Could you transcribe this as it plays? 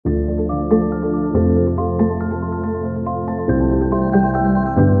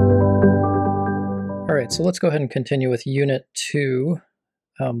right, so let's go ahead and continue with Unit 2,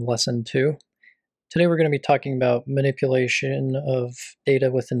 Lesson 2. Today we're going to be talking about manipulation of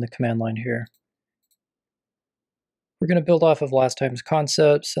data within the command line here. We're going to build off of last time's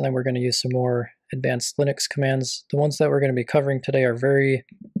concepts, and then we're going to use some more advanced Linux commands. The ones that we're going to be covering today are very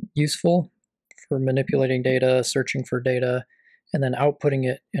useful for manipulating data, searching for data, and then outputting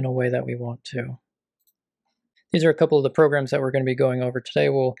it in a way that we want to. These are a couple of the programs that we're going to be going over today.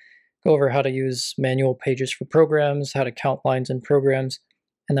 We'll go over how to use manual pages for programs, how to count lines in programs,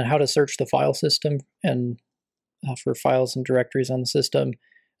 and then how to search the file system and for files and directories on the system.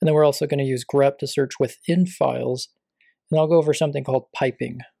 And then we're also going to use grep to search within files. And I'll go over something called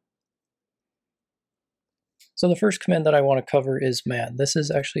piping. So the first command that I want to cover is man. This is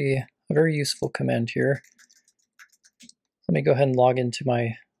actually a very useful command here. Let me go ahead and log into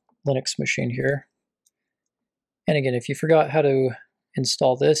my Linux machine here. And again, if you forgot how to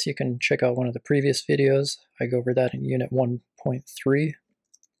install this, you can check out one of the previous videos. I go over that in Unit 1.3.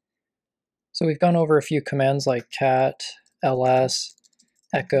 So we've gone over a few commands like cat, ls,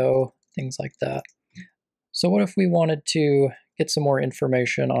 echo, things like that. So what if we wanted to get some more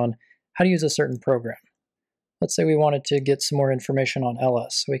information on how to use a certain program? Let's say we wanted to get some more information on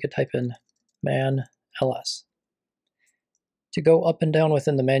ls, so we could type in man ls. To go up and down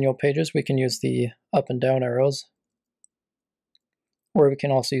within the manual pages, we can use the up and down arrows, or we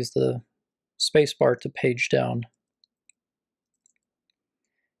can also use the spacebar to page down.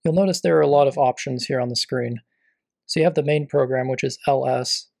 You'll notice there are a lot of options here on the screen. So you have the main program, which is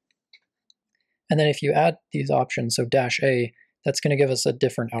ls, and then if you add these options, so -a, that's going to give us a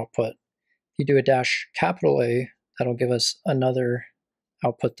different output. If you do a -A, that'll give us another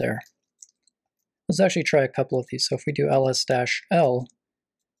output there. Let's actually try a couple of these. So if we do ls-l,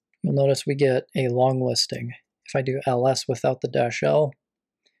 you'll notice we get a long listing. If I do ls without the -l,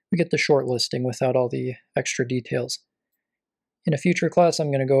 we get the short listing without all the extra details. In a future class,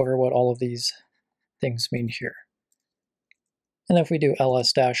 I'm going to go over what all of these things mean here. And then if we do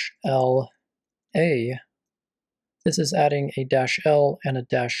ls-la, this is adding a -l and a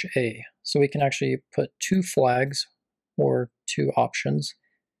 -a. So we can actually put two flags or two options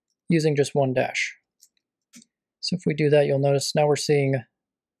using just one dash. So if we do that, you'll notice now we're seeing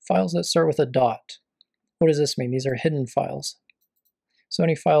files that start with a dot. What does this mean? These are hidden files. So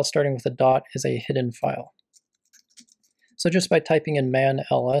any file starting with a dot is a hidden file. So just by typing in man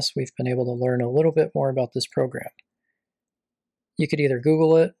ls, we've been able to learn a little bit more about this program. You could either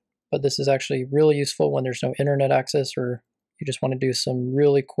Google it, but this is actually really useful when there's no internet access or you just want to do some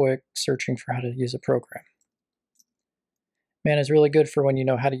really quick searching for how to use a program. Man is really good for when you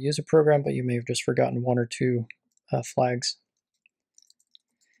know how to use a program, but you may have just forgotten one or two flags.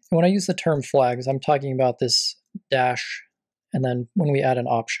 And when I use the term flags, I'm talking about this dash and then when we add an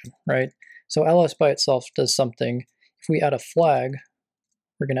option, right? So ls by itself does something. If we add a flag,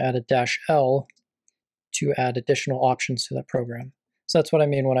 we're going to add a -l to add additional options to that program. So that's what I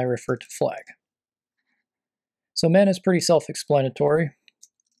mean when I refer to flag. So man is pretty self-explanatory.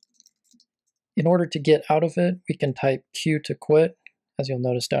 In order to get out of it, we can type Q to quit. As you'll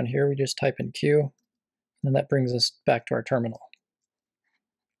notice down here, we just type in Q, and that brings us back to our terminal.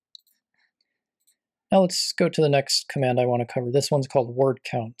 Now let's go to the next command I want to cover. This one's called word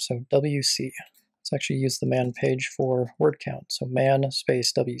count, so WC. Let's actually use the man page for word count. So man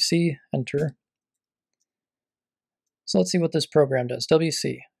space WC, enter. So let's see what this program does.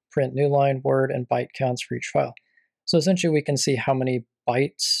 WC, print new line, word, and byte counts for each file. So essentially we can see how many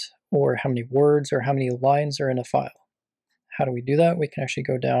bytes or how many words or how many lines are in a file. How do we do that? We can actually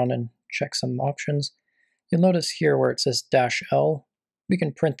go down and check some options. You'll notice here where it says -l, we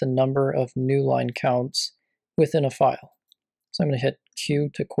can print the number of new line counts within a file. So I'm going to hit Q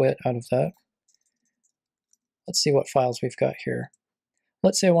to quit out of that. Let's see what files we've got here.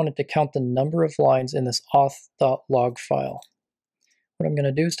 Let's say I wanted to count the number of lines in this auth.log file. What I'm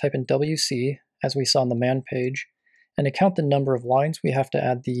going to do is type in WC, as we saw on the man page, and to count the number of lines, we have to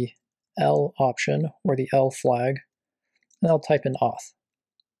add the L option, or the L flag, and I'll type in auth.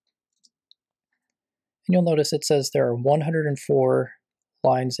 And you'll notice it says there are 104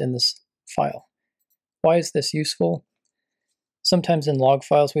 lines in this file. Why is this useful? Sometimes in log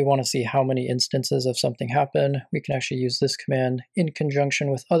files, we want to see how many instances of something happen. We can actually use this command in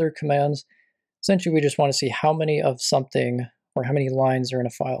conjunction with other commands. Essentially, we just want to see how many of something or how many lines are in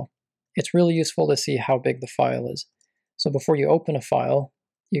a file. It's really useful to see how big the file is. So before you open a file,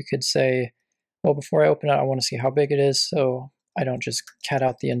 you could say, well, before I open it, I want to see how big it is, so I don't just cat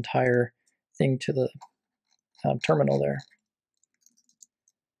out the entire thing to the terminal there.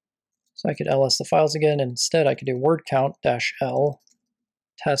 So I could ls the files again. Instead, I could do word count -l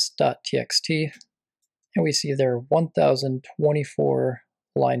test.txt. And we see there are 1,024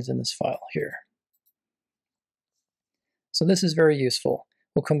 lines in this file here. So this is very useful.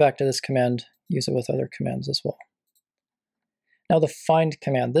 We'll come back to this command, use it with other commands as well. Now the find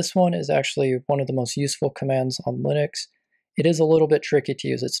command, this one is actually one of the most useful commands on Linux. It is a little bit tricky to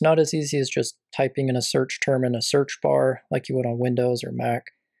use. It's not as easy as just typing in a search term in a search bar like you would on Windows or Mac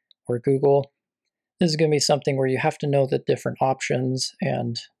or Google. This is going to be something where you have to know the different options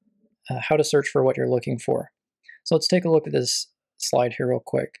and how to search for what you're looking for. So let's take a look at this slide here real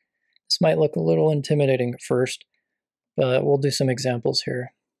quick. This might look a little intimidating at first, but we'll do some examples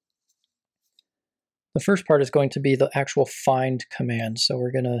here. The first part is going to be the actual find command. So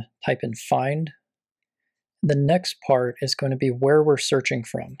we're going to type in find. The next part is going to be where we're searching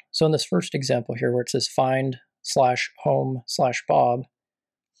from. So in this first example here where it says find/home/Bob,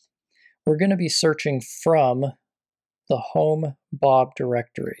 we're going to be searching from the home Bob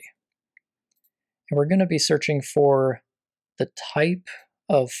directory. And we're going to be searching for the type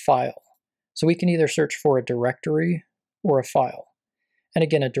of file. So we can either search for a directory or a file. And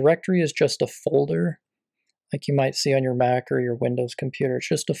again, a directory is just a folder like you might see on your Mac or your Windows computer. It's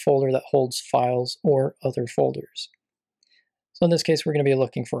just a folder that holds files or other folders. So in this case, we're going to be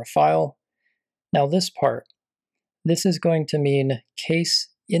looking for a file. Now this part, this is going to mean case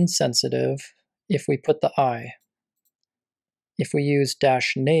insensitive if we put the I. If we use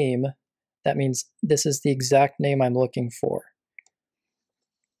 -name, that means this is the exact name I'm looking for.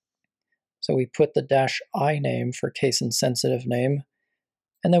 So we put the -I name for case insensitive name,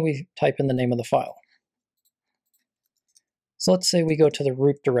 and then we type in the name of the file. So let's say we go to the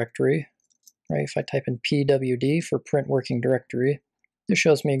root directory, right? If I type in pwd for print working directory, this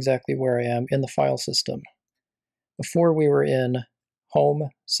shows me exactly where I am in the file system. Before we were in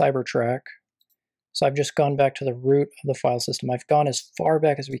home Cybertrack, so I've just gone back to the root of the file system. I've gone as far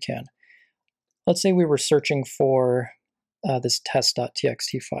back as we can. Let's say we were searching for this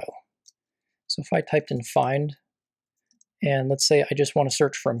test.txt file. So if I typed in find, and let's say I just want to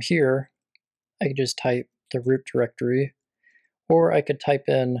search from here, I could just type the root directory, or I could type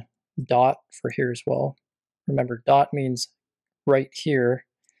in dot for here as well. Remember, dot means right here.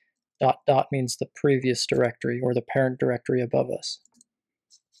 Dot means the previous directory or the parent directory above us.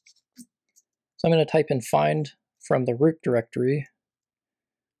 So I'm going to type in find from the root directory.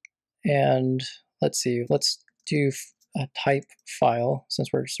 And let's see, let's do a type file since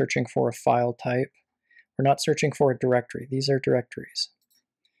we're searching for a file type. We're not searching for a directory. These are directories.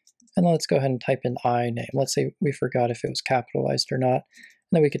 And let's go ahead and type in I name. Let's say we forgot if it was capitalized or not. And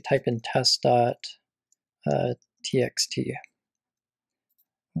then we could type in test.txt.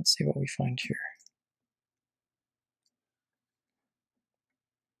 Let's see what we find here.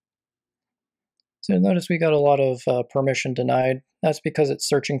 So notice we got a lot of permission denied. That's because it's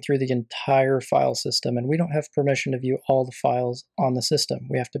searching through the entire file system, and we don't have permission to view all the files on the system.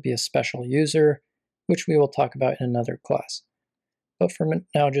 We have to be a special user, which we will talk about in another class. But for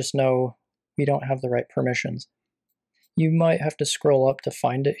now, just know we don't have the right permissions. You might have to scroll up to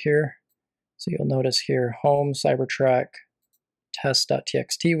find it here. So you'll notice here, home, Cybertrack,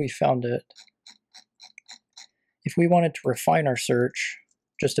 test.txt, we found it. If we wanted to refine our search,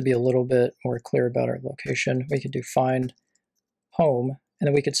 just to be a little bit more clear about our location, we could do find home, and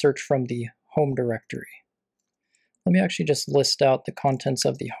then we could search from the home directory. Let me actually just list out the contents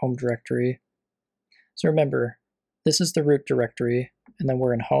of the home directory. So remember, this is the root directory, and then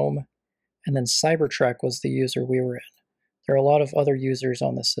we're in home, and then Cybertrack was the user we were in. There are a lot of other users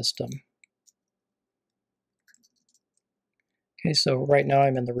on the system. Okay, so right now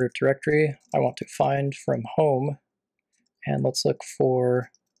I'm in the root directory. I want to find from home, and let's look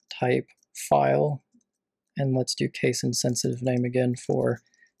for type file, and let's do case insensitive name again for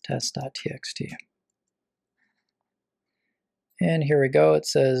test.txt. And here we go, it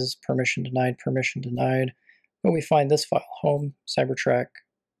says permission denied, but we find this file, home, Cybertrack,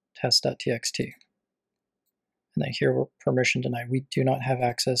 test.txt. And then here we're permission denied. We do not have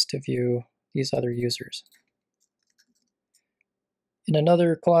access to view these other users. In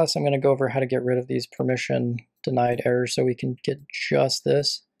another class, I'm going to go over how to get rid of these permission denied errors so we can get just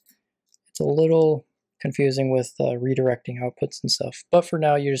this. It's a little confusing with redirecting outputs and stuff, but for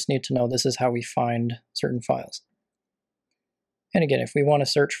now you just need to know this is how we find certain files. And again, if we want to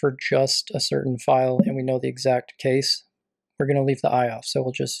search for just a certain file and we know the exact case, we're going to leave the I off. So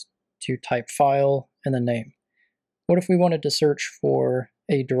we'll just do type file and the name. What if we wanted to search for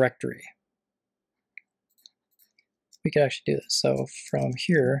a directory? We could actually do this. So from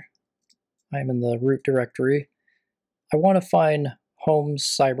here, I'm in the root directory. I want to find home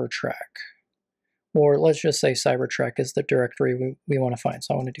Cybertrack, or let's just say Cybertrack is the directory we want to find.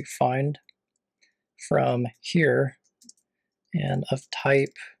 So I want to do find from here and of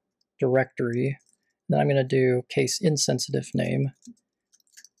type directory. Then I'm going to do case insensitive name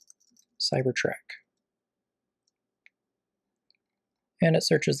Cybertrack. And it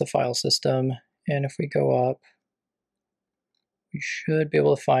searches the file system. And if we go up, we should be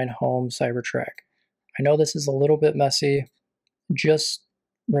able to find home Cybertrack. I know this is a little bit messy. Just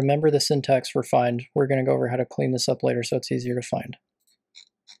remember the syntax for find. We're going to go over how to clean this up later so it's easier to find.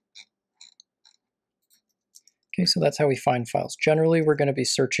 Okay, so that's how we find files. Generally, we're going to be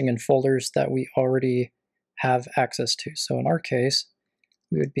searching in folders that we already have access to. So in our case,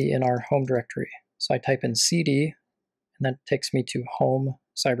 we would be in our home directory. So I type in cd, and that takes me to home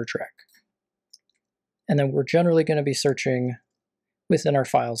Cybertrack. And then we're generally going to be searching within our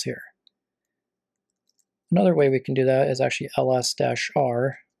files here. Another way we can do that is actually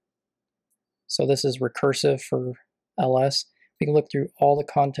ls-r. So this is recursive for ls. We can look through all the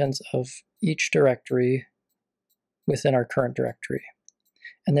contents of each directory within our current directory.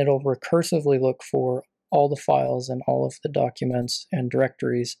 And it'll recursively look for all the files and all of the documents and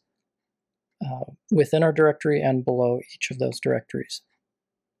directories within our directory and below each of those directories.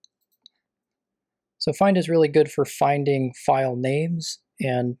 So find is really good for finding file names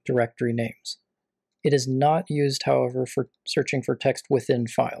and directory names. It is not used, however, for searching for text within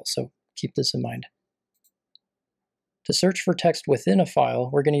files, so keep this in mind. To search for text within a file,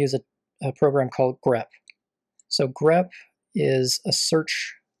 we're going to use a program called grep. So grep is a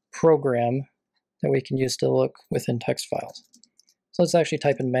search program that we can use to look within text files. So let's actually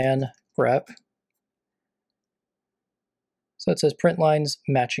type in man grep. So it says print lines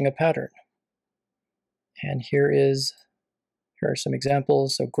matching a pattern. And here are some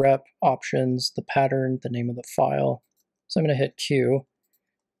examples. So grep, options, the pattern, the name of the file. So I'm going to hit Q.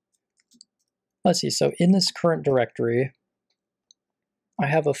 Let's see, so in this current directory, I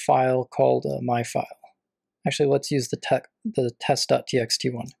have a file called my file. Actually, let's use the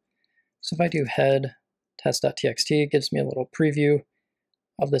test.txt one. So if I do head test.txt, it gives me a little preview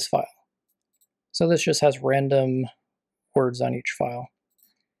of this file. So this just has random words on each file.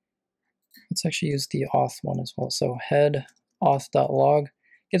 Let's actually use the auth one as well. So head auth.log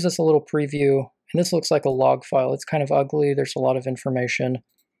gives us a little preview, and this looks like a log file. It's kind of ugly. There's a lot of information.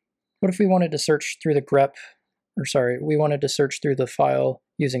 What if we wanted to search through the grep, we wanted to search through the file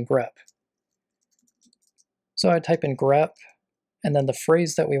using grep? So I type in grep, and then the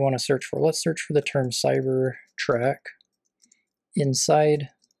phrase that we want to search for. Let's search for the term Cybertrack inside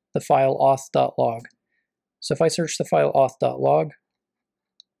the file auth.log. So if I search the file auth.log,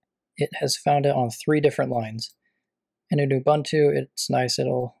 it has found it on 3 different lines. And in Ubuntu, it's nice,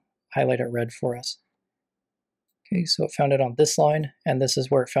 it'll highlight it red for us. Okay, so it found it on this line, and this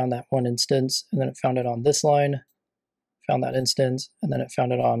is where it found that one instance, and then it found it on this line, found that instance, and then it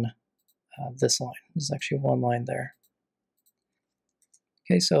found it on this line. There's actually one line there.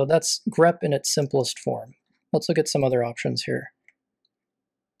 Okay, so that's grep in its simplest form. Let's look at some other options here.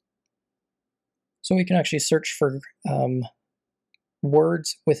 So we can actually search for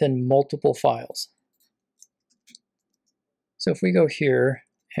words within multiple files. So if we go here,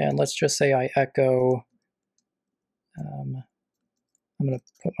 and let's just say I echo, I'm going to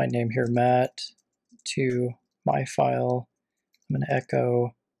put my name here, Matt, to my file. I'm going to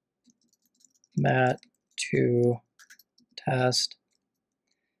echo Matt to test.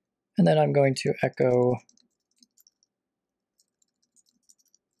 And then I'm going to echo, I'm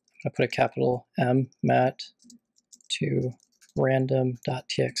going to put a capital M, Matt, to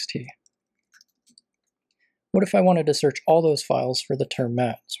random.txt. What if I wanted to search all those files for the term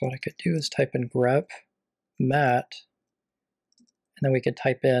Matt? So what I could do is type in grep Matt, and then we could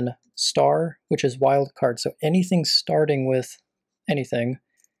type in star, which is wildcard. So anything starting with anything,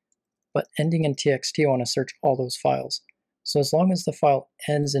 but ending in txt, I want to search all those files. So as long as the file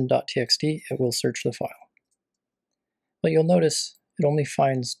ends in .txt, it will search the file. But you'll notice it only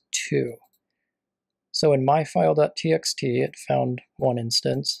finds 2. So in myfile.txt, it found 1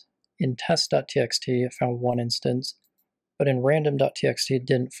 instance. In test.txt, it found 1 instance. But in random.txt, it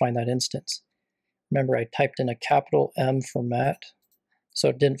didn't find that instance. Remember, I typed in a capital M for Matt, so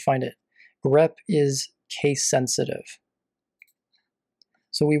it didn't find it. Grep is case sensitive.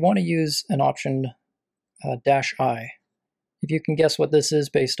 So we want to use an option -i. If you can guess what this is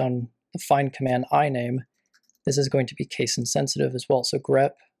based on the find command iname, this is going to be case insensitive as well. So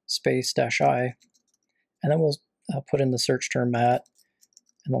grep space -i, and then we'll put in the search term Matt,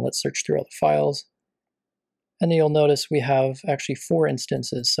 and then let's search through all the files. And then you'll notice we have actually 4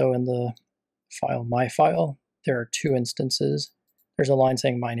 instances. So in the file my file, there are 2 instances. There's a line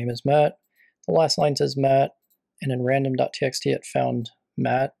saying my name is Matt. The last line says Matt, and in random.txt it found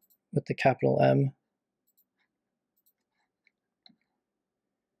Matt with the capital M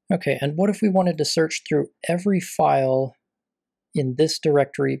Okay, and what if we wanted to search through every file in this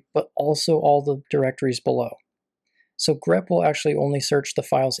directory, but also all the directories below? So grep will actually only search the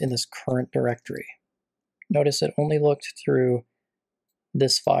files in this current directory. Notice it only looked through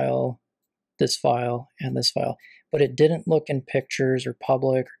this file, and this file, but it didn't look in pictures or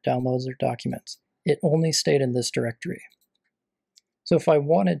public or downloads or documents. It only stayed in this directory. So if I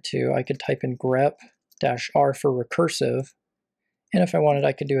wanted to, I could type in grep-r for recursive, and if I wanted,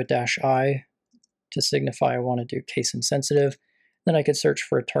 I could do a -i to signify I want to do case insensitive. Then I could search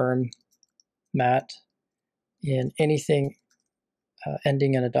for a term, mat, in anything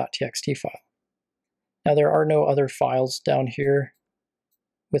ending in a .txt file. Now there are no other files down here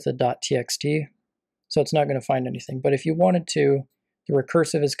with a .txt, so it's not going to find anything. But if you wanted to, the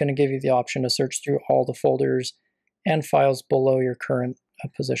recursive is going to give you the option to search through all the folders and files below your current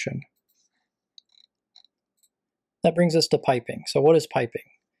position. That brings us to piping. So what is piping?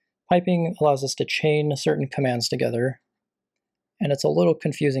 Piping allows us to chain certain commands together, and it's a little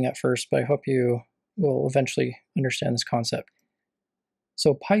confusing at first, but I hope you will eventually understand this concept.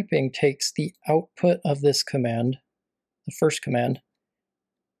 So piping takes the output of this command, the first command,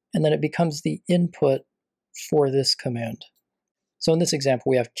 and then it becomes the input for this command. So in this example,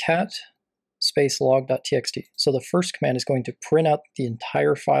 we have cat space log.txt. So the first command is going to print out the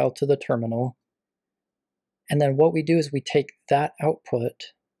entire file to the terminal. And then what we do is we take that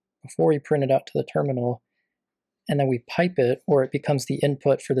output before we print it out to the terminal, and then we pipe it, or it becomes the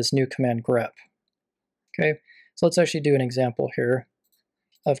input for this new command grep. Okay, so let's actually do an example here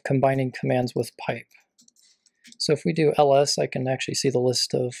of combining commands with pipe. So if we do ls, I can actually see the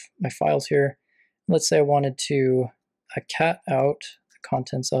list of my files here. Let's say I wanted to cat out the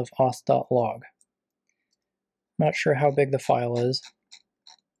contents of auth.log. Not sure how big the file is.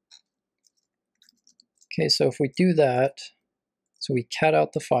 Okay, so if we do that, so we cat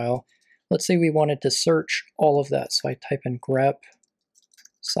out the file, let's say we wanted to search all of that. So I type in grep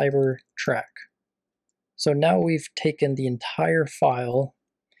cyber track. So now we've taken the entire file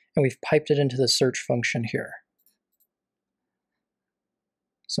and we've piped it into the search function here.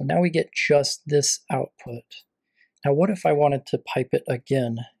 So now we get just this output. Now what if I wanted to pipe it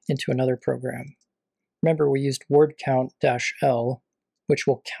again into another program? Remember, we used word count -l, which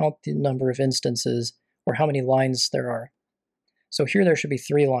will count the number of instances or how many lines there are. So here there should be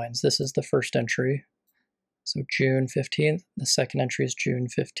 3 lines. This is the first entry. So June 15th. The second entry is June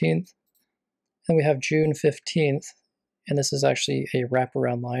 15th. And we have June 15th, and this is actually a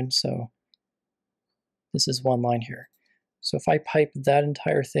wraparound line, so this is 1 line here. So if I pipe that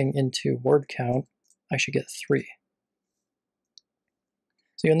entire thing into word count, I should get 3.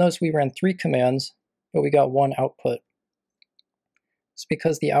 So you'll notice we ran 3 commands, but we got 1 output. It's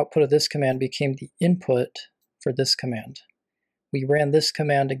because the output of this command became the input for this command. We ran this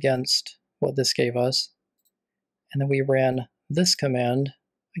command against what this gave us, and then we ran this command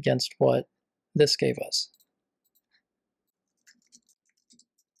against what this gave us.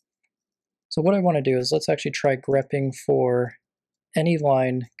 So what I want to do is let's actually try grepping for any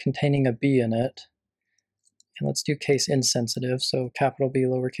line containing a b in it. And let's do case insensitive, so capital B,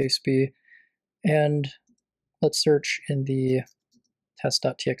 lowercase b. And let's search in the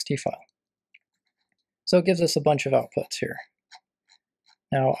test.txt file. So it gives us a bunch of outputs here.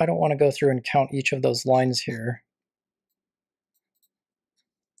 Now I don't want to go through and count each of those lines here.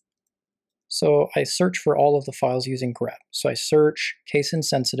 So I search for all of the files using grep. So I search case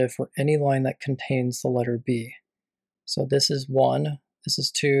insensitive for any line that contains the letter B. So this is 1, this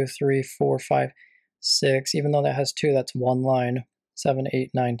is 2, 3, 4, 5, 6. Even though that has 2, that's 1 line, 7,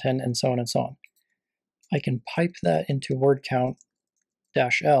 8, 9, 10, and so on and so on. I can pipe that into word count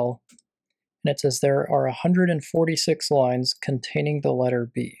 -l, and it says there are 146 lines containing the letter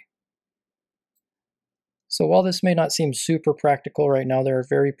B. So while this may not seem super practical right now, there are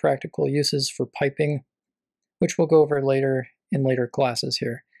very practical uses for piping, which we'll go over later in later classes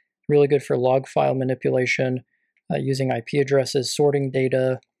here. Really good for log file manipulation, using IP addresses, sorting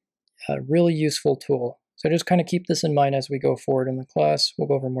data, a really useful tool. So just kind of keep this in mind as we go forward in the class. We'll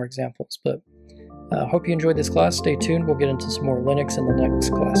go over more examples, but hope you enjoyed this class. Stay tuned. We'll get into some more Linux in the next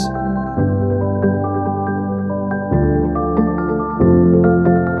class.